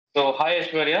So, hi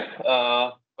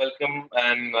Aishwarya, welcome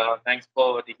and thanks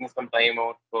for taking some time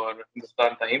out for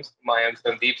Hindustan Times. I am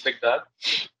Sandeep Sikdar.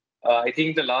 I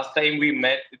think the last time we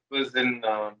met, it was in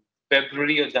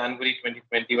February or January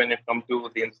 2020 when I come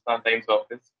to the Hindustan Times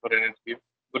office for an interview.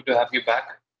 Good to have you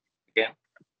back again.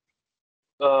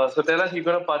 So, tell us, you're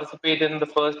going to participate in the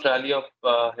first rally of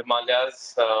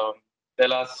Himalayas.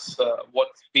 Tell us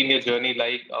what's been your journey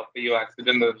like after your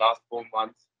accident in the last 4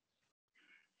 months.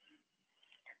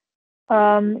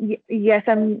 Yes,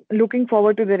 I'm looking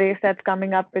forward to the race that's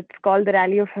coming up. It's called the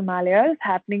Rally of Himalayas,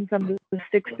 happening from the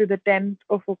 6th to the 10th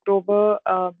of October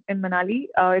in Manali.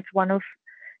 It's going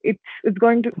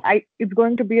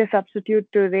to be a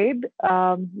substitute to Raid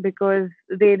because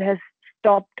Raid has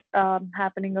stopped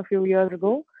happening a few years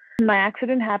ago. My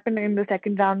accident happened in the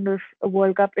second round of a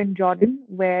World Cup in Jordan,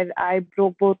 where I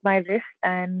broke both my wrists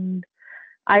and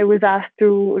I was asked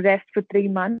to rest for 3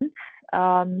 months.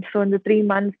 So in the 3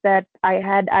 months that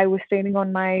I was training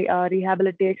on my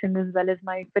rehabilitation as well as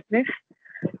my fitness.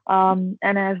 And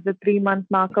as the 3 month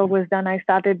marker was done, I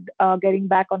started getting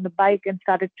back on the bike and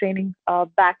started training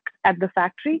back at the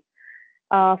factory.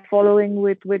 Following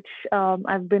with which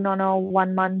I've been on a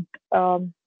 1 month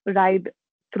ride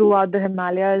throughout the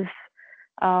Himalayas,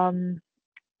 um,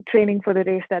 training for the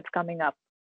race that's coming up.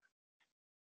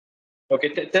 Okay,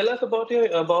 tell us about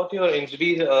your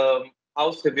injury.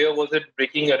 How severe was it?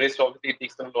 Breaking a wrist obviously it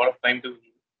takes a lot of time to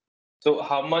heal. So,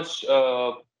 how much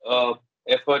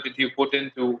effort did you put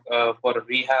into for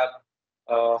rehab?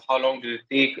 How long did it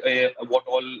take? What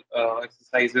all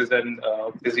exercises and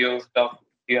physio stuff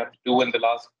you have to do in the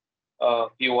last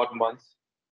few odd months?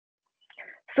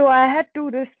 So I had two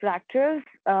wrist fractures,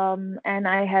 and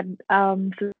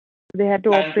so they had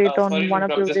to And operate on sorry to one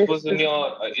of interrupt. the This wrists was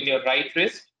in your right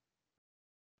wrist.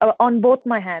 on both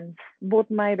my hands. Both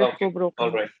my wrists Okay, were all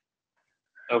broken. right.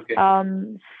 Okay.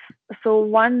 So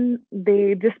one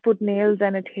they just put nails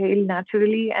and it healed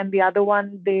naturally, and the other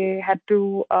one they had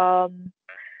to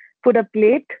put a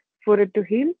plate for it to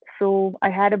heal. So I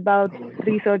had about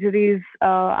three surgeries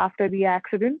after the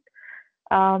accident.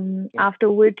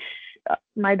 After which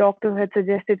my doctor had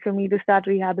suggested for me to start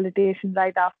rehabilitation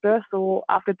right after. So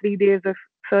after 3 days of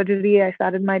surgery, I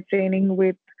started my training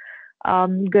with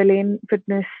Galen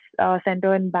Fitness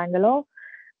Center in Bangalore,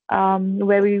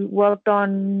 where we worked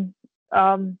on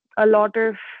a lot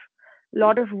of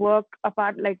work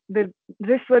apart. Like the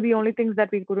wrists were the only things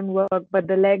that we couldn't work, but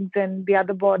the legs and the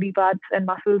other body parts and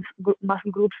muscle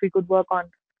groups we could work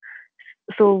on.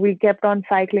 So we kept on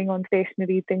cycling on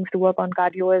stationary things to work on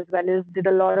cardio, as well as did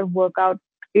a lot of workout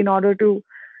in order to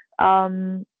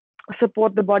um,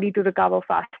 support the body to recover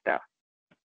faster.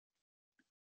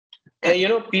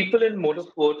 People in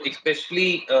motorsport,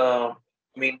 especially, I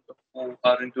mean, who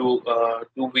are into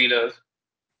two wheelers,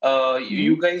 Mhm.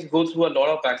 you guys go through a lot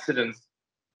of accidents.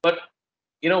 But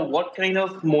what kind of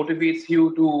motivates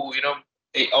you to,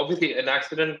 obviously, an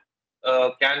accident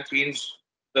can change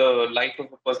the life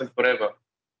of a person forever.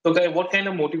 So, guy, what kind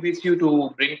of motivates you to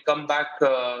come back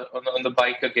on the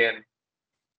bike again?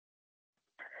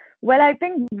 Well, I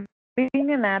think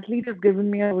being an athlete has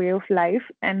given me a way of life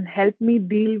and helped me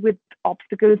deal with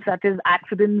obstacles such as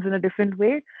accidents in a different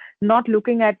way, not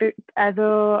looking at it as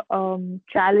a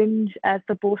challenge as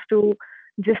opposed to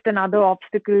just another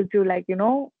obstacle to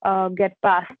get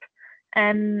past.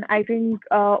 And I think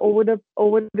over the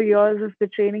years of the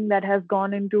training that has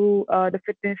gone into the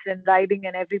fitness and riding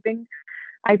and everything,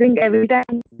 I think every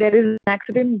time there is an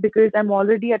accident, because I'm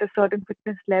already at a certain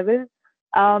fitness level,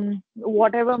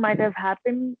 whatever might have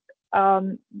happened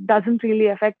doesn't really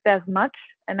affect as much.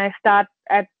 And I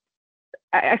started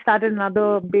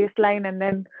another baseline, and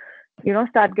then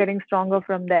start getting stronger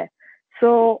from there.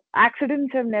 So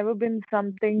accidents have never been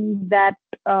something that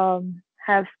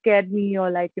have scared me,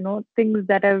 or things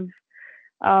that have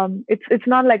it's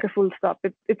not like a full stop.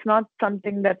 It's not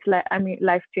something that's like, I mean,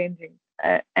 life changing,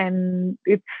 and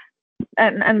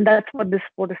that's what this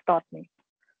sport has taught me.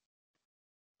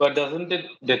 But doesn't it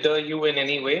deter you in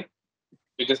any way?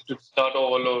 Because to start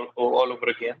all over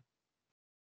again.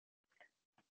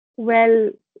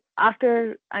 Well,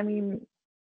 after, I mean,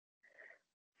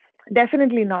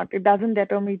 definitely not. It doesn't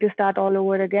deter me to start all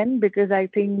over again, because I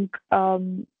think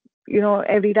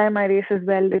every time I race as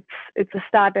well, it's a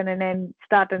start and an end,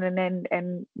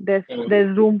 and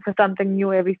there's room for something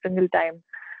new every single time.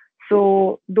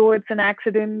 So though it's an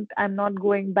accident, I'm not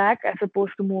going back as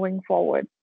opposed to moving forward.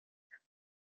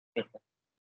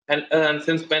 And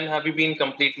since when have you been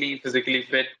completely physically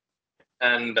fit?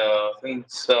 And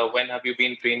since when have you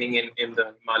been training in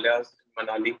the Himalayas, in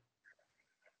Manali?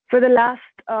 For the last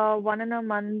 1 and a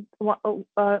month,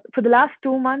 for the last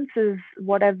 2 months is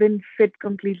what I've been fit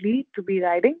completely to be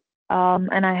riding.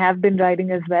 And I have been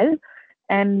riding as well.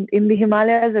 And in the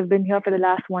Himalayas, I've been here for the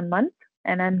last 1 month,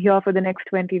 and I'm here for the next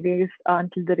 20 days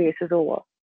until the race is over.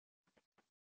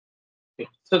 Okay.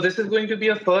 So this is going to be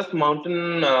a first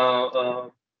mountain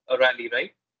rally,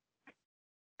 right?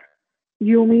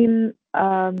 You mean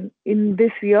in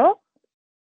this year,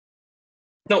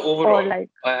 No, or overall. like?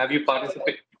 Have you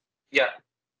participated? Yeah,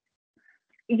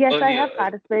 Yes, I earlier. have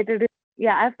participated.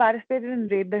 Yeah, I've participated in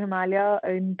Raid de Himalaya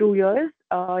in 2 years.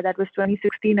 That was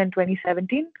 2016 and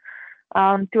 2017.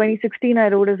 2016, I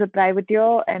rode as a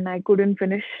privateer and I couldn't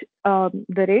finish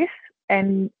the race.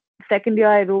 And second year,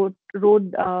 I rode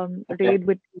Okay. Raid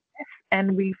with TS,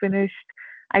 and we finished,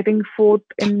 I think, fourth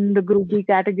in the Group B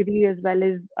category as well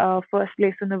as first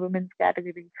place in the women's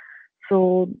category. So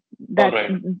All that right.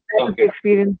 that is the Okay.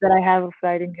 experience that I have of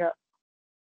riding here.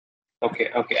 Okay.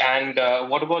 Okay. And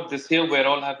what about this year? Where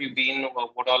all have you been?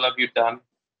 What all have you done?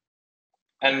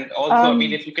 And also, I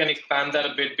mean, Um, if you can expand that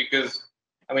a bit, because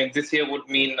I mean, this year would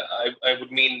mean I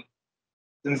would mean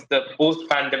since the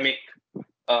post-pandemic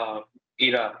uh,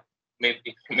 era,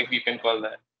 maybe you can call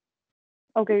that.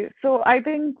 Okay, so I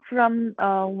think from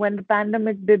when the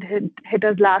pandemic did hit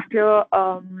us last year,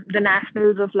 the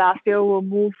nationals of last year were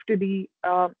moved to the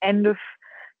end of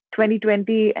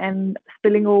 2020 and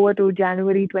spilling over to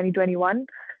January 2021.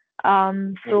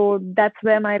 Mm. So that's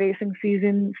where my racing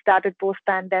season started post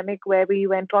pandemic, where we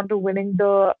went on to winning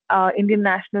the Indian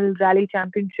National Rally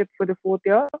Championship for the fourth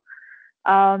year.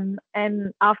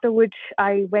 And after which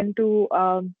I went to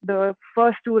the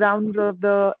first two rounds of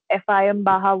the FIM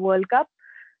Bajas World Cup,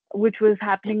 which was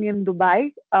happening in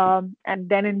Dubai and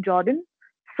then in Jordan.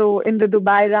 So in the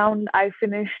Dubai round, I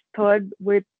finished third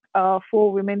with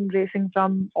four women racing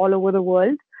from all over the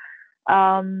world.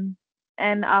 Um,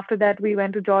 and after that, we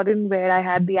went to Jordan where I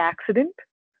had the accident.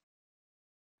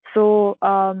 So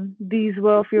these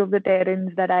were a few of the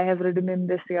terrains that I have ridden in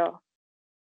this year.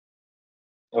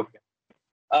 Okay.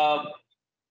 Um,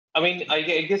 I mean, I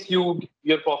guess you're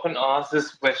often asked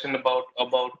this question about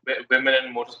women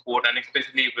in motorsport, and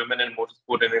especially women in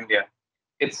motorsport in India.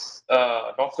 It's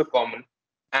not so common,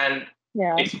 and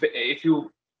Yeah. if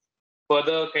you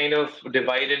further kind of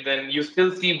divide it, then you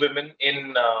still see women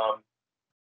in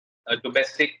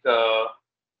domestic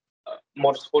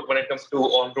motorsport when it comes to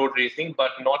on-road racing,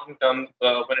 but not in terms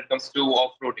when it comes to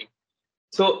off-roading.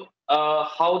 So,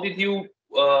 how did you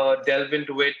delve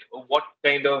into it? What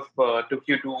kind of took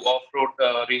you to off-road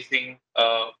racing,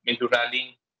 into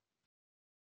rallying?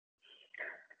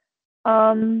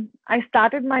 I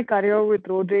started my career with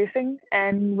road racing,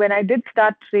 and when I did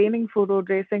start training for road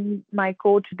racing, my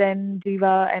coach then,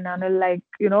 Jiva and Anil, like,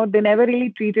 they never really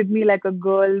treated me like a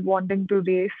girl wanting to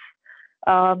race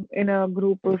in a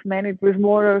group of men. It was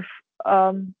more of,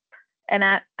 and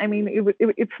I mean,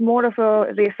 it's more of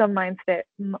a racer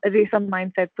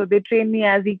mindset. So they train me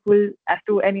as equal as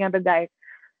to any other guy.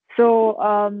 So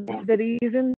the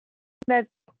reason that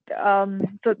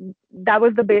so that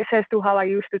was the base as to how I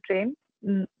used to train.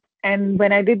 Mm, And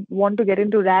when I did want to get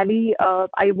into rally,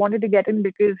 I wanted to get in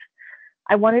because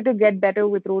I wanted to get better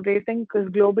with road racing, because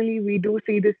globally we do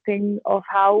see this thing of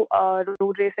how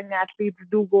road racing athletes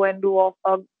do go and do off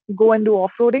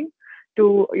roading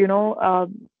to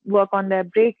work on their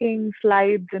braking,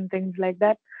 slides, and things like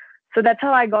that. So that's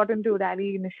how I got into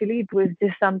rally initially. It was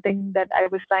just something that I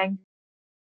was trying to get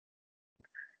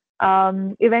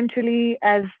into. Eventually,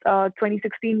 as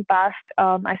 2016 passed,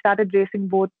 I started racing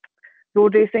both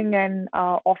road racing and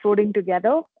off-roading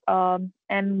together.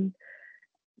 And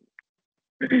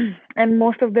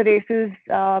most of the races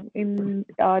in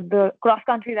the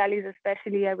cross-country rallies,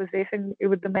 especially, I was racing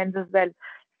with the men's as well.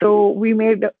 So we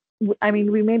made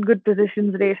good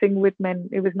positions racing with men.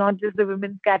 It was not just the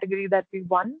women's category that we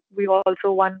won; we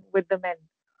also won with the men.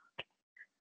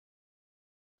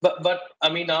 But I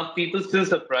mean, are people still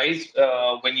surprised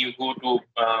when you go to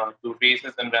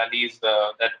races and rallies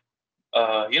that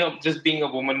just being a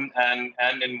woman and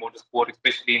in motorsport,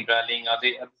 especially in rallying, are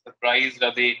they surprised?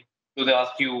 Do they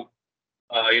ask you,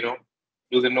 uh, you know,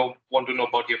 do they want to know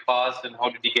about your past and how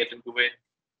did you get into it?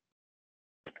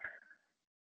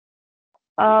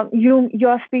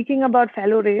 You're speaking about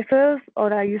fellow racers,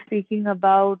 or are you speaking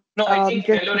about No, I think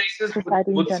just fellow racers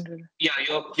society in would general? yeah,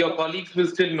 your colleagues will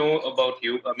still know about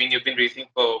you. I mean, you've been racing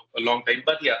for a long time,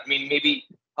 but yeah, I mean, maybe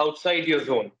outside your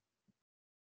zone.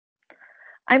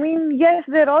 I mean, yes,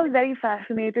 they're all very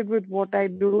fascinated with what I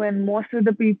do, and most of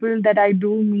the people that I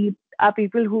do meet are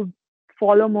people who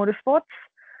follow motorsports.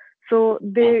 So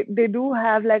Mm. they do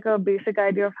have like a basic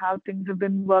idea of how things have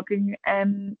been working,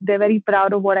 and they're very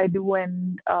proud of what I do.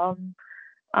 And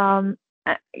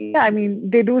yeah, I mean,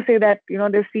 they do say that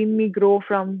they've seen me grow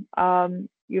from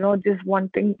just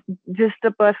wanting, just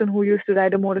a person who used to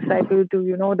ride a motorcycle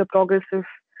to the progress of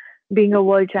being a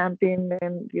world champion,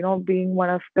 and being one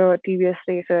of the TVS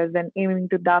racers and aiming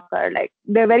to Dakar. Like,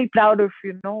 they're very proud of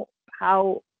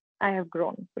how I have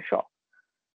grown, for sure.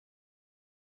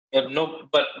 No,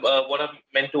 but what I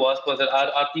meant to ask was that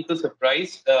are people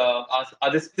surprised?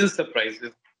 Are they still surprised?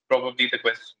 Is probably the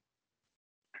question.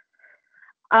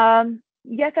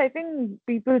 Yes, I think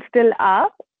people still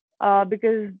are,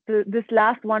 because this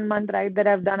last 1 month ride that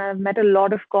I've done, I've met a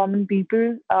lot of common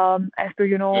people, as to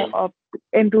Mm.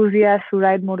 enthusiasts who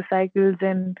ride motorcycles,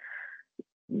 and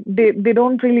they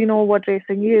don't really know what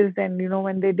racing is. And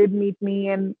when they did meet me,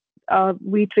 and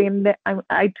we trained them,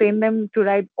 I trained them to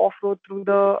ride off road through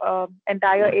the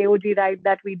entire AOG ride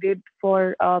that we did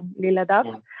for Leh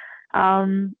Ladakh.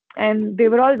 Mm. And they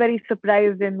were all very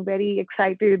surprised and very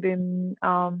excited, and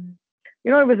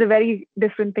it was a very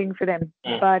different thing for them.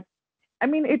 Mm. But I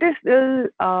mean, it is still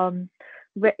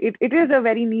it is a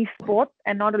very niche sport,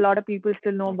 and not a lot of people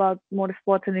still know about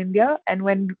motorsports in India. And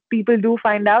when people do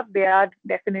find out, they are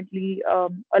definitely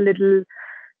a little,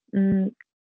 mm,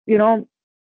 you know,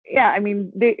 yeah. I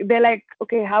mean, they're like,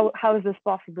 okay, how is this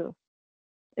possible?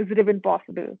 Is it even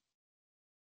possible?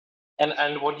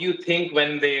 And what do you think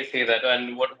when they say that?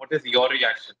 And what is your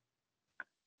reaction?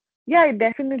 Yeah, it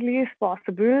definitely is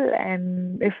possible,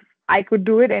 and if I could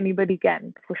do it, anybody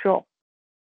can, for sure.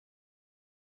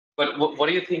 But what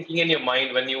are you thinking in your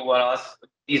mind when you are asked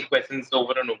these questions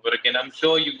over and over again? I'm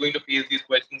sure you're going to face these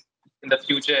questions in the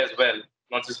future as well,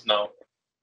 not just now.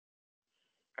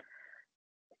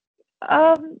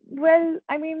 Well,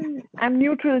 I mean, I'm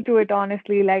neutral to it,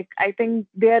 honestly. Like, I think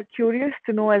they are curious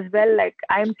to know as well. Like,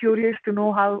 I'm curious to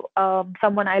know how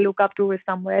someone I look up to is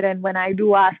somewhere. And when I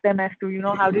do ask them as to,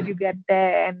 how did you get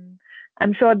there? And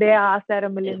I'm sure they are asked that a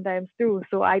million times too.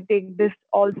 So I take this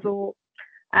also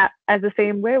as the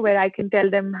same way, where I can tell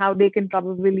them how they can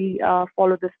probably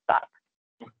follow this path.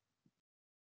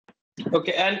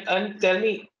 Okay, and tell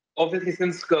me, obviously,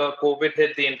 since COVID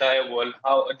hit the entire world,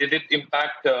 how did it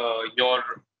impact your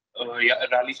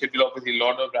rally schedule? Obviously, a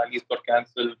lot of rallies got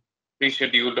cancelled,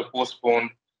 rescheduled, or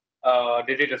postponed.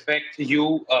 Did it affect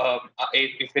you?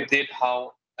 If it did,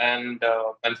 how? And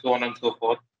so on and so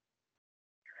forth.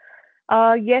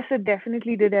 Yes, it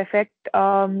definitely did affect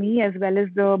me as well as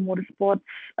the motorsports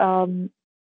um,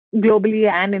 globally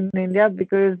and in India,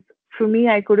 because for me,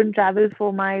 I couldn't travel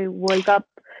for my World Cup.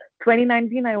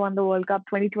 2019, I won the World Cup.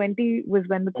 2020 was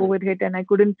when the Mm. COVID hit, and I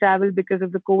couldn't travel because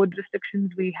of the COVID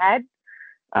restrictions we had.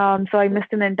 So I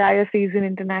missed an entire season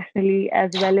internationally,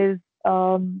 as well as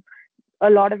a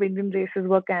lot of Indian races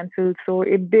were cancelled. So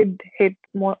it did hit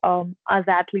more us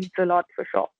athletes a lot, for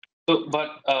sure. So,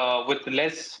 but with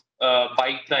less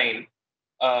bike time,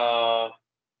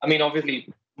 I mean, obviously,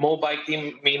 more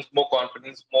biking means more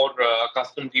confidence, more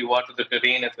accustomed you are to the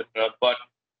terrain, etc. But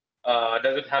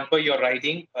does it hamper your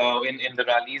riding in the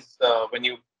rallies when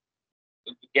you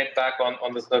get back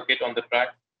on the circuit, on the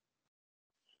track?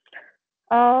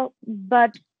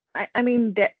 But I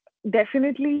mean,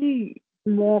 definitely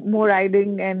more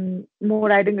riding, and more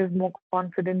riding is more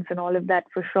confidence and all of that,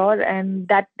 for sure. And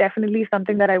that definitely is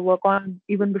something that I work on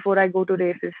even before I go to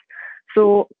races.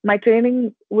 So my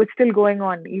training was still going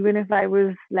on, even if I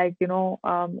was like,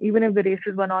 even if the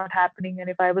races were not happening, and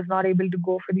if I was not able to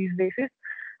go for these races,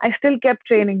 I still kept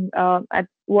training at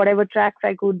whatever tracks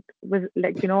I could, was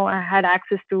like, I had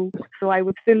access to. So I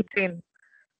would still train.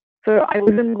 So I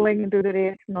wasn't going into the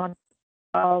race not,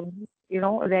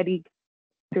 ready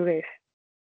to race.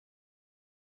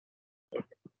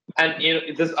 And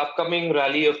this upcoming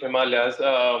Rally of Himalayas,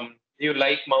 do you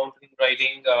like mountain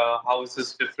riding? How is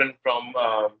this different from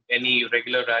any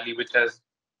regular rally, which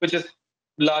is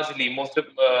largely mostly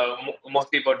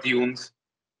about dunes,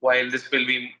 while this will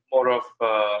be more of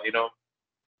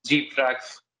jeep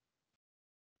tracks.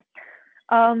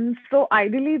 So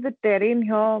ideally, the terrain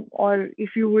here, or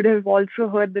if you would have also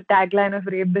heard the tagline of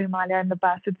Raid de Himalaya in the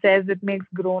past, it says it makes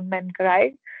grown men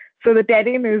cry. So the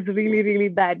terrain is really, really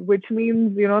bad, which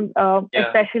means, Yeah.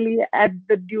 especially at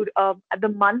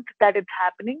the month that it's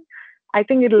happening, I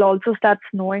think it'll also start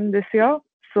snowing this year.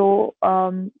 So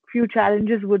few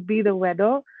challenges would be the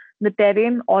weather. The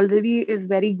terrain already is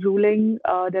very grueling.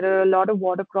 There are a lot of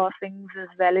water crossings, as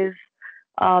well as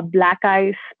black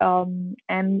ice,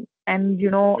 and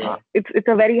Mm. it's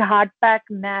a very hard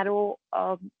packed, narrow,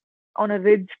 on a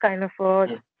ridge kind of a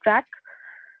Mm. track.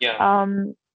 Yeah.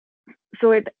 Um,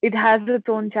 So it has its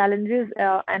own challenges,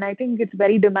 and I think it's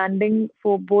very demanding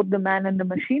for both the man and the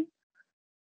machine.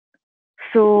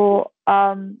 So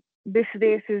this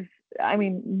race is, I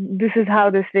mean, this is how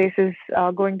this race is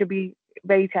going to be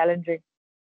very challenging.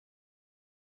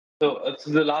 So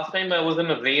the last time I was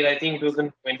in a raid, I think it was in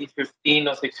 2015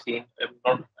 or 16.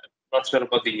 I'm not sure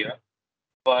about the year,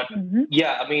 but Hmm.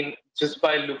 yeah, I mean, just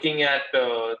by looking at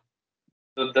the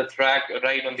track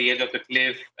right on the edge of the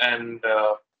cliff, and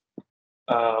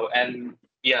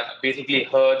yeah, basically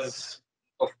herds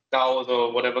of cows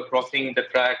or whatever crossing the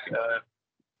track.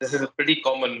 This is pretty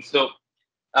common. So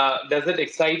does it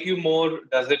excite you more?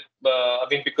 Does it? I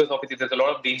mean, because obviously there's a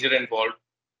lot of danger involved.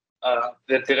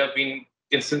 There have been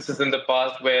instances in the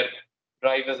past where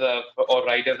drivers have or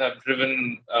riders have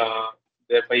driven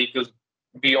their vehicles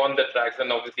beyond the tracks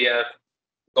and obviously have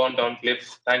gone down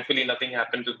cliffs. Thankfully, nothing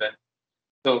happened to them.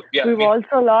 So yeah, I We've mean,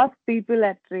 also lost people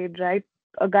at trade, right?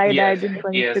 A guy yes, died in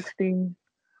yes, 2016.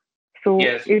 So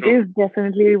yes, it true. is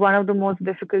definitely one of the most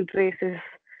difficult races.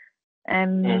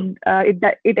 Mm. And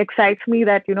it excites me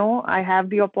that, I have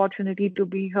the opportunity to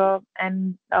be here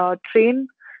and train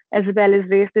as well as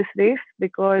race this race,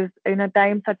 because in a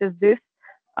time such as this,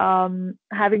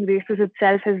 having races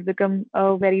itself has become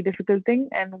a very difficult thing,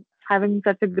 and having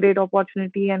such a great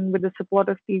opportunity and with the support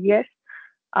of TVS,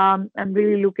 I'm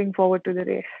really looking forward to the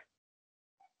race.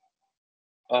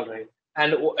 All right.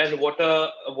 And what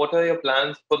are your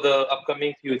plans for the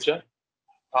upcoming future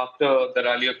after the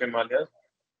Rally of Himalayas?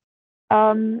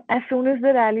 As soon as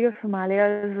the Rally of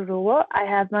Himalayas is over, I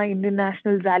have my Indian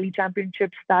National Rally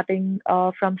Championship starting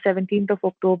from 17th of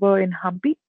October in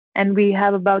Hampi. And we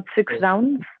have about six Mm.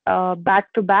 rounds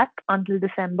back to back until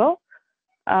December.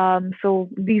 So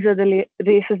these are the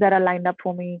races that are lined up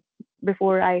for me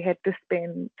before I head to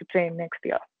Spain to train next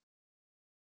year.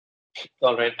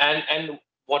 All right. And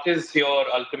what is your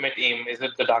ultimate aim? Is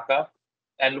it the Dhaka?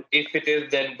 And if it is,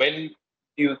 then when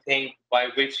do you think, by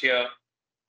which year,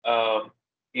 uh,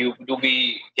 you do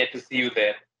we get to see you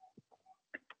there?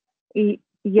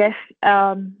 Yes,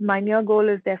 my near goal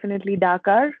is definitely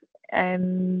Dakar,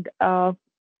 and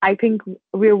I think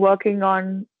we're working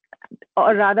on,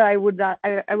 or rather, I would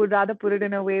rather put it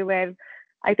in a way where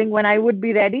I think when I would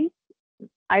be ready,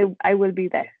 I will be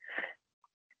there.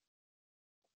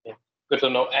 Yeah. Good to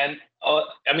know. And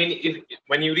I mean, if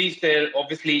when you reach there,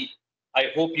 obviously, I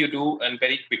hope you do, and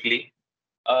very quickly.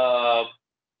 Uh,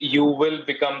 you will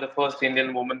become the first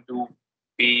Indian woman to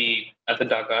be at the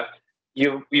Dakar.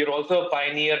 You're also a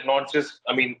pioneer, not just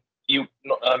I mean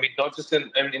not just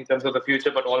in terms of the future,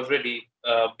 but already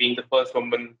being the first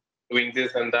woman doing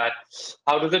this and that.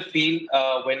 How does it feel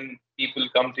when people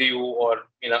come to you, or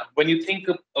when you think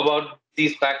about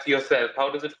these facts yourself? How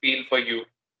does it feel for you?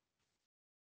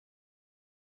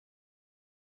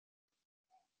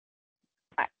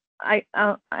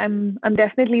 I'm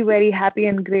definitely very happy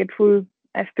and grateful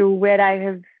as to where I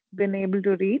have been able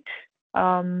to reach.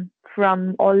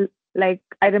 From all, like,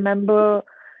 I remember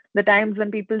the times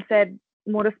when people said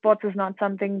motorsports is not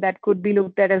something that could be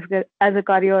looked at as a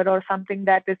career or something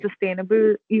that is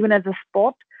sustainable even as a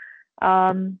sport.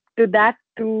 To that,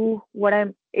 to what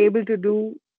I'm able to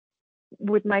do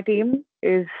with my team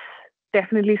is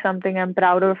definitely something I'm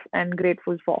proud of and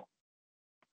grateful for.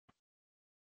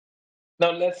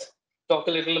 Now let's talk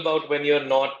a little about when you're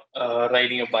not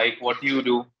riding a bike. What do you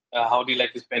do? How do you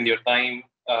like to spend your time,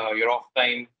 your off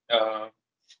time?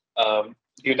 Do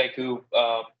you like to,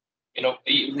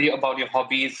 about your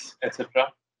hobbies,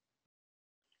 etc.?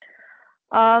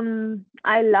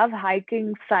 I love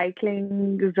hiking,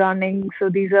 cycling, running. So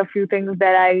these are a few things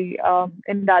that I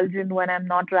indulge in when I'm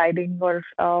not riding or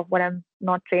when I'm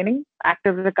not training.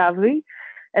 Active recovery,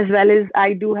 as well as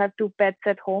I do have two pets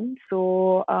at home,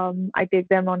 so I take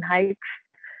them on hikes.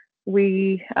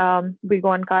 We go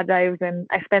on car drives, and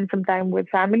I spend some time with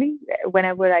family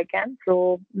whenever I can.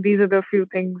 So these are the few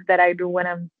things that I do when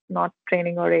I'm not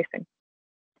training or racing.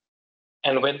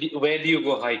 And where do you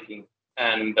go hiking?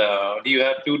 And do you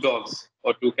have two dogs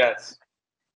or two cats?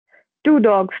 Two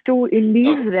dogs, two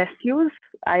Indies Okay, rescues.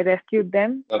 I rescued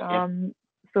them. okay,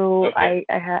 So okay.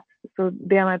 so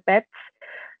they are my pets.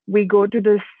 We go to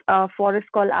this forest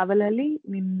called Avalali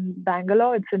in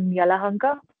Bangalore. It's in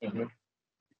Yelahanka. Hmm.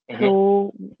 Hmm.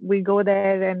 So we go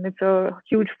there, and it's a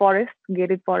huge forest,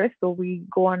 gated forest. So we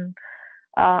go on.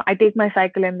 I take my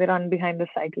cycle and they run behind the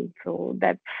cycle. So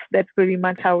that's pretty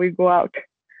much how we go out.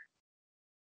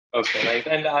 Okay, nice.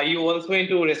 And are you also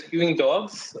into rescuing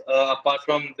dogs apart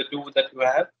from the two that you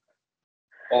have?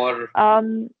 Or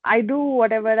I do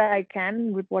whatever I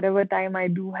can with whatever time I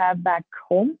do have back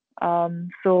home.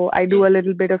 So I do mm, a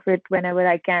little bit of it whenever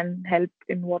I can help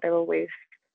in whatever ways.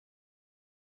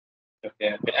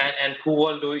 Okay. And who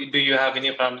all do you have in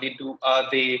your family? Are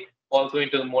they also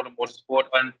into the motorsport?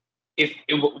 And if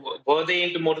were they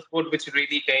into motorsport, which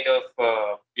really kind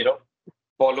of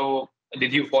follow?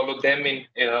 Did you follow them in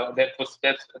their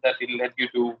footsteps that it led you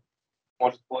to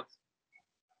motorsports?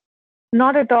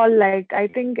 Not at all. Like, I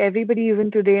think everybody,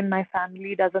 even today in my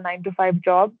family, does a 9 to 5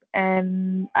 job.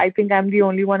 And I think I'm the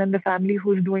only one in the family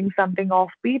who's doing something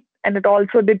offbeat. And it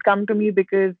also did come to me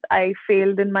because I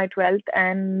failed in my 12th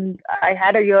and I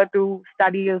had a year to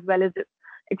study as well as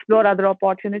explore other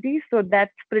opportunities. So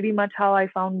that's pretty much how I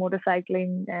found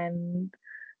motorcycling. And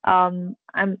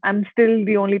I'm still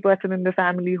the only person in the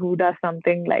family who does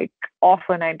something like off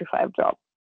a 9 to 5 job.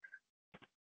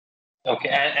 Okay.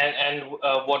 And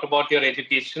what about your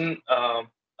education?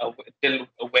 Till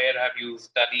where have you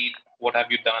studied? What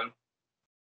have you done?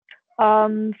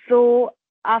 So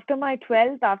after my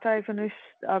 12th, after I finished,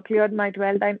 cleared my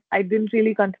 12th, I didn't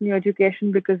really continue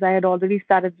education because I had already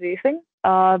started racing.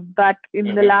 But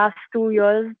in the Mm-hmm. last 2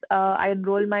 years, I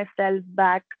enrolled myself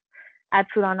back at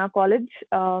Surana College.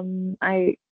 I'm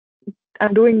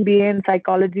doing BA in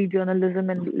psychology,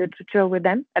 journalism, and literature with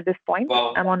them at this point.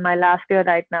 Wow. I'm on my last year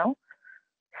right now.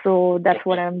 So that's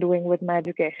what Okay. I'm doing with my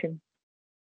education.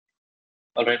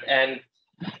 All right. And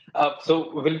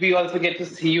so will we also get to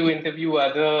see you interview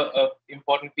other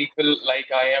important people like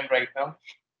I am right now?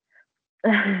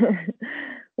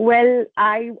 Well,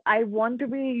 I want to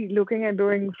be looking at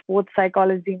doing sports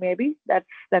psychology. Maybe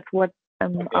that's what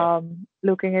I'm Okay.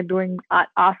 looking at doing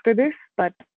after this.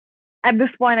 But at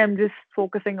this point, I'm just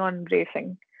focusing on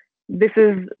racing. This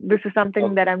is something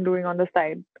Okay. that I'm doing on the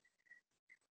side.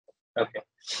 Okay.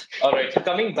 All right. So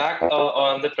coming back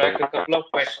on the track, a couple of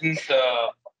questions.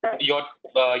 Your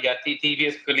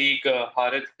TVS colleague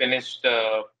Harith finished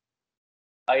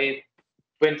I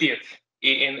 20th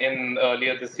in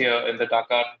earlier this year in the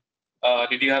Dakar.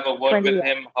 Did you have a word 20 with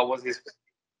years. him? How was his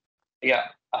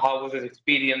How was his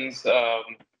experience?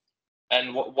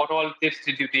 And what all tips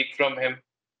did you take from him,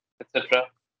 etc.?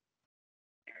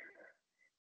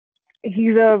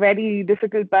 He's a very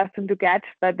difficult person to catch,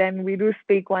 but then we do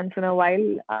speak once in a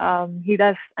while. He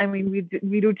does. I mean,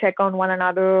 we do check on one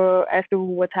another as to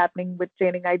what's happening with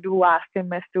training. I do ask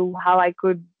him as to how I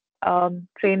could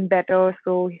train better.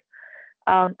 So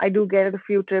I do get a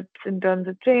few tips in terms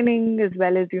of training, as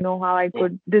well as how I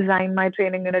could design my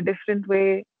training in a different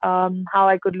way. How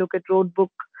I could look at road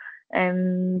book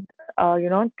and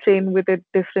train with it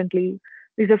differently.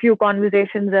 These are few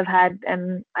conversations I've had,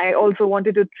 and I also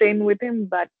wanted to train with him,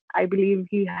 but I believe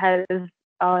he has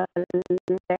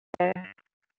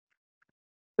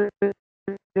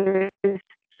less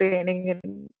training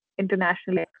in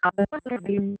internationally.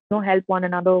 We help one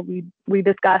another. We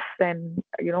discuss and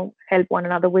help one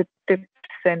another with tips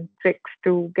and tricks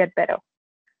to get better.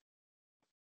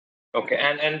 Okay,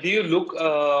 and do you look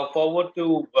forward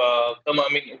to come? I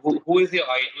mean, who is your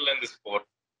idol in the sport?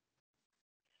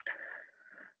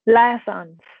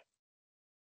 Liaisons.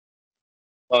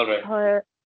 All right. Her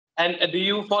And do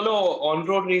you follow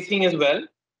on-road racing as well?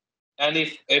 And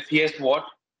if yes, what?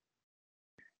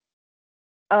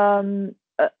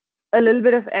 a little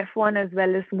bit of F1 as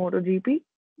well as MotoGP.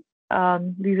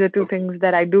 These are two Okay. things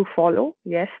that I do follow.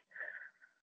 Yes.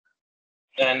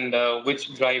 And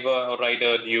which driver or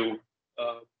rider do you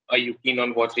are you keen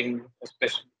on watching,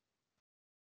 especially?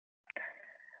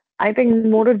 I think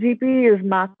MotoGP is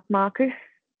Mark Marquez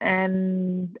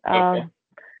and Okay.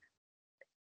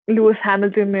 Lewis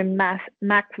Hamilton and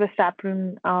Max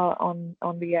Verstappen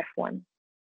on the F1.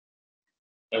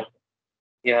 Okay.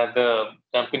 Yeah, the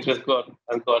championship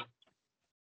has got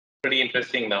pretty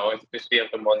interesting now, especially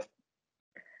after months.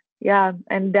 Yeah,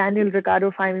 and Daniel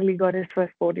Ricciardo finally got his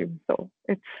first podium, so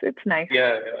it's nice.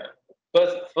 Yeah, yeah.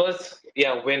 First,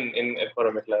 yeah, win in for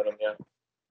a McLaren. Yeah.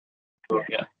 So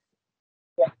Yes,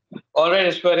 yeah. All right,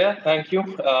 Aishwarya, thank you.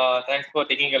 Thanks for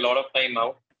taking a lot of time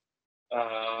out.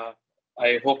 Uh,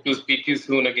 I hope to speak to you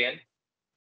soon again.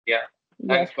 Yeah. yes,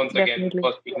 Thanks once again definitely.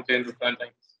 for speaking to Hindustan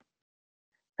Times.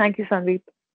 Thank you, Sandeep.